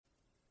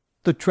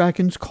The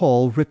dragon's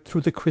call ripped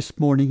through the crisp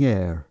morning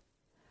air.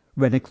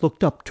 Rennick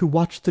looked up to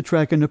watch the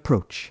dragon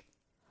approach.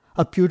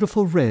 A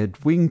beautiful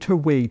red winged her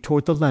way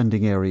toward the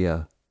landing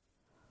area.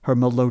 Her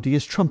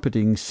melodious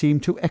trumpeting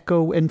seemed to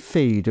echo and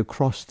fade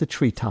across the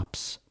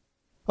tree-tops.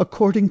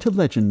 According to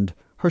legend,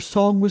 her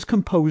song was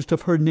composed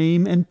of her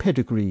name and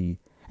pedigree,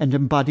 and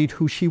embodied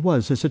who she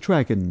was as a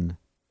dragon.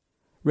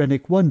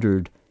 Rennick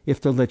wondered,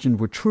 if the legend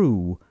were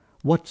true,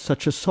 what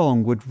such a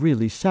song would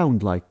really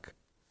sound like.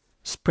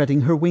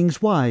 Spreading her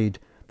wings wide,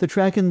 the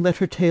dragon let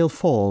her tail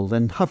fall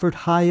and hovered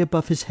high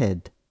above his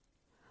head.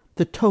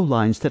 The tow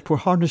lines that were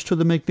harnessed to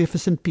the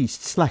magnificent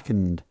beast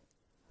slackened.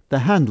 The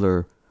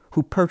handler,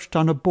 who perched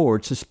on a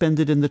board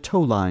suspended in the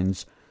tow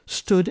lines,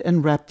 stood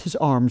and wrapped his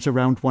arms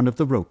around one of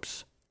the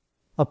ropes.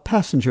 A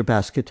passenger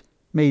basket,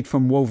 made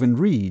from woven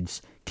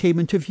reeds, came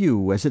into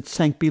view as it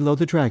sank below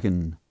the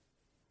dragon.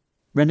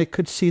 Rennick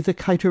could see the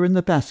kiter in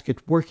the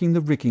basket working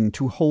the rigging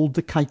to hold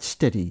the kite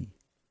steady.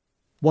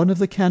 One of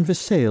the canvas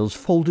sails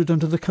folded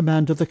under the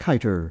command of the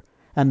kiter,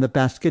 and the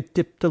basket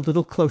dipped a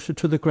little closer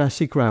to the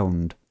grassy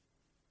ground.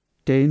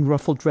 Dane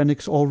ruffled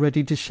Rennick's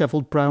already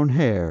dishevelled brown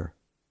hair.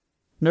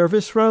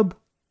 "Nervous, Rub?"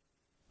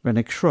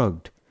 Rennick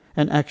shrugged,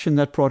 an action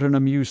that brought an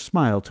amused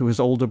smile to his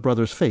older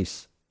brother's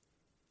face.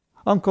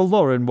 "Uncle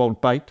Loren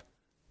won't bite,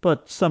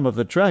 but some of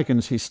the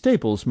dragons he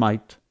stables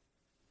might."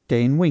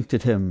 Dane winked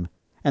at him,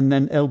 and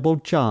then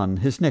elbowed John,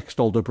 his next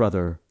older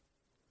brother.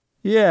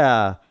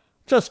 "Yeah,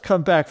 just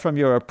come back from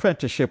your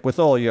apprenticeship with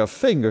all your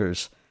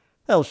fingers,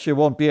 else you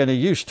won't be any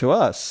use to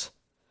us."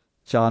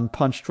 John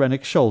punched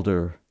Rennick's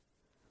shoulder.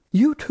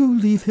 "You two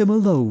leave him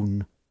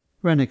alone."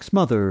 Rennick's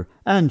mother,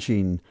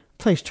 Anjean,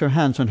 placed her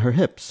hands on her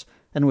hips,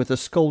 and with a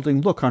scolding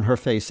look on her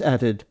face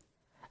added,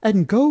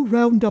 "And go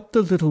round up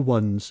the little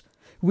ones.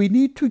 We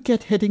need to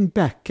get heading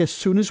back as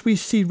soon as we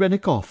see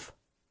Rennick off."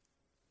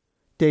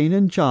 Dane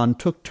and John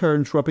took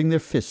turns rubbing their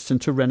fists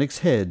into Rennick's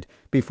head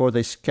before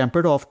they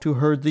scampered off to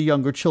herd the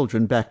younger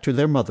children back to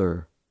their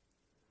mother.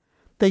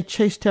 They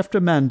chased after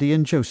Mandy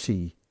and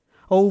Josie.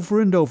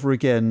 Over and over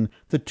again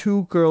the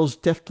two girls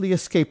deftly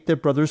escaped their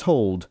brother's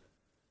hold.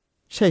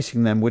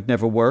 Chasing them would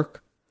never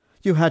work.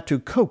 You had to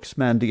coax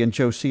Mandy and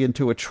Josie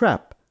into a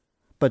trap,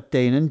 but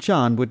Dane and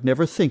John would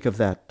never think of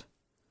that.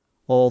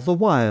 All the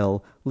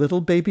while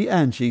little baby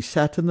Angie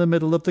sat in the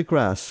middle of the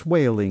grass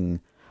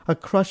wailing, a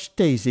crushed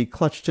daisy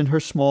clutched in her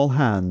small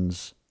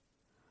hands.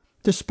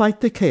 Despite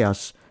the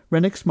chaos,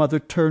 Rennick's mother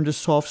turned a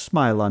soft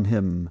smile on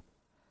him.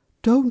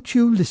 "Don't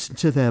you listen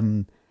to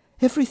them.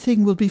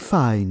 Everything will be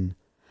fine.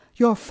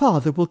 Your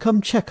father will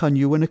come check on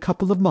you in a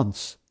couple of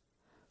months.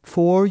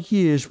 4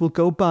 years will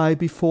go by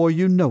before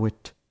you know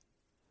it."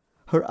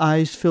 Her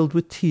eyes filled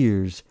with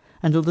tears,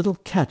 and a little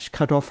catch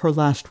cut off her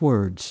last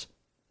words.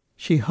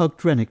 She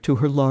hugged Rennick to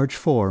her large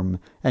form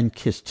and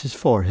kissed his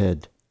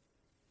forehead.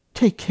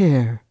 "Take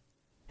care,"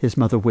 his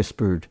mother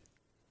whispered.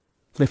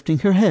 Lifting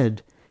her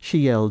head, she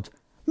yelled,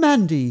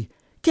 "Mandy,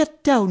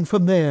 get down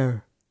from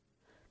there!"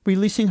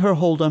 Releasing her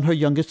hold on her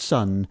youngest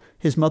son,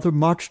 his mother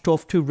marched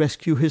off to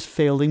rescue his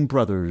failing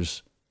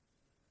brothers.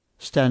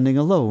 Standing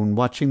alone,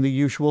 watching the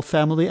usual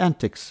family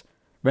antics,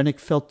 Rennick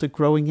felt the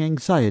growing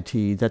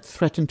anxiety that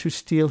threatened to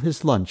steal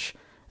his lunch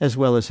as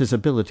well as his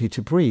ability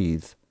to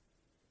breathe.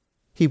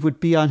 He would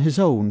be on his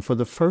own for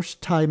the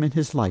first time in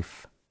his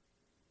life.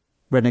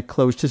 Rennick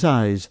closed his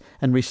eyes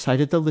and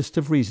recited the list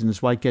of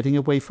reasons why getting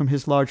away from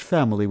his large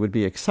family would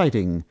be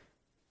exciting.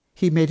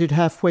 He made it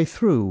halfway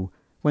through,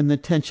 when the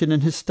tension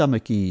in his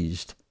stomach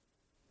eased.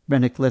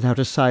 Rennick let out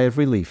a sigh of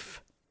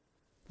relief.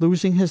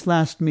 Losing his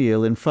last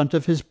meal in front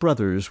of his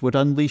brothers would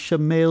unleash a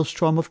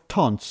maelstrom of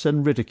taunts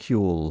and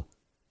ridicule.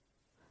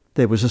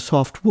 There was a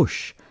soft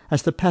whoosh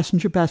as the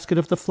passenger basket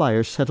of the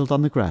flyer settled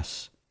on the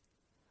grass.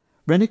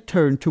 Rennick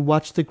turned to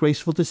watch the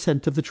graceful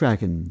descent of the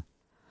dragon.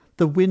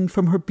 The wind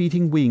from her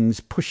beating wings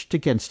pushed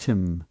against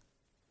him.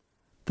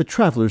 The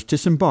travellers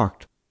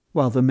disembarked,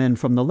 while the men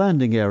from the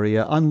landing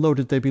area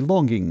unloaded their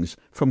belongings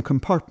from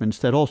compartments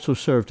that also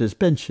served as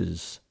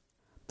benches.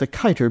 The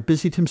kiter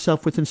busied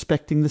himself with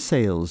inspecting the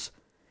sails,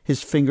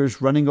 his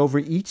fingers running over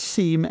each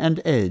seam and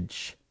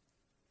edge.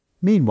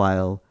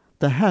 Meanwhile,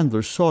 the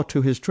handler saw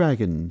to his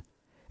dragon,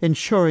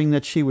 ensuring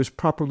that she was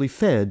properly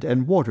fed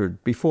and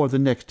watered before the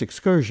next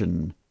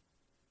excursion.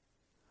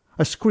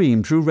 A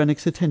scream drew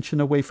Rennick's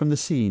attention away from the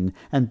scene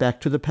and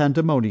back to the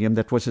pandemonium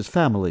that was his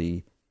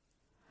family.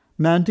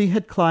 Mandy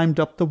had climbed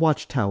up the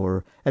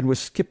watchtower and was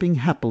skipping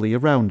happily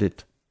around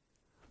it.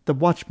 The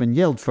watchman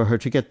yelled for her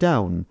to get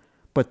down,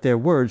 but their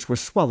words were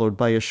swallowed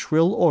by a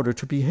shrill order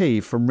to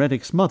behave from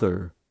Rennick's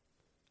mother.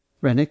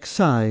 Rennick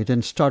sighed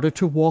and started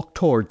to walk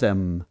toward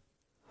them.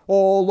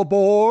 "All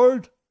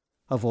aboard!"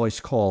 a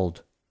voice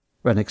called.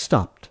 Rennick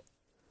stopped.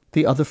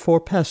 The other 4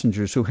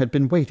 passengers who had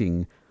been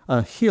waiting,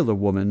 a healer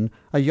woman,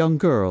 a young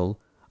girl,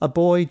 a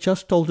boy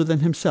just older than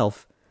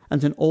himself,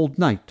 and an old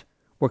knight,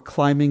 were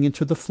climbing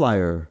into the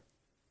flyer.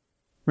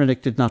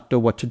 Rennick did not know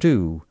what to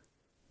do.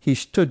 He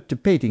stood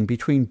debating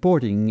between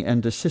boarding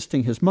and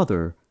assisting his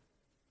mother.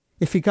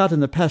 If he got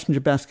in the passenger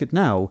basket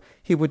now,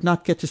 he would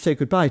not get to say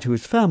goodbye to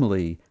his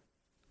family.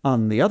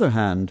 On the other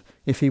hand,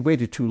 if he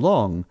waited too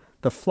long,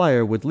 the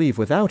flyer would leave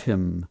without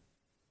him.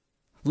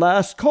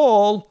 "Last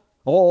call!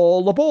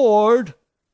 All aboard!"